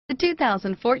The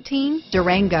 2014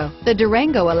 Durango. The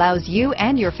Durango allows you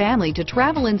and your family to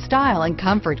travel in style and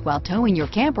comfort while towing your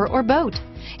camper or boat.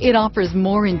 It offers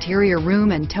more interior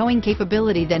room and towing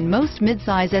capability than most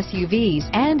midsize SUVs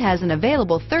and has an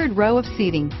available third row of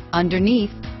seating.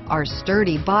 Underneath are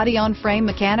sturdy body-on-frame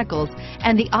mechanicals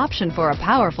and the option for a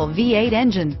powerful V8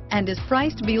 engine, and is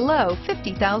priced below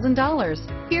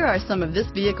 $50,000. Here are some of this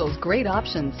vehicle's great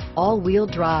options: all-wheel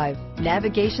drive,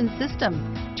 navigation system,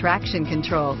 traction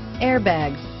control,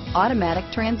 airbags, automatic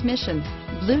transmission,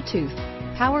 Bluetooth,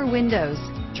 power windows,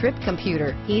 trip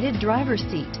computer, heated driver's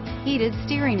seat, heated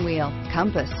steering wheel,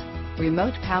 compass,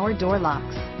 remote power door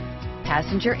locks,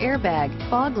 passenger airbag,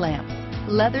 fog lamps,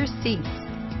 leather seats,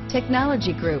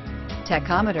 technology group,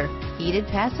 tachometer, heated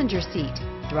passenger seat,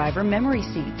 driver memory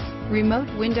seats, remote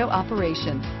window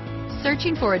operation.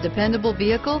 Searching for a dependable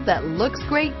vehicle that looks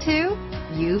great too?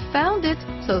 You found it,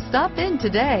 so stop in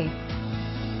today.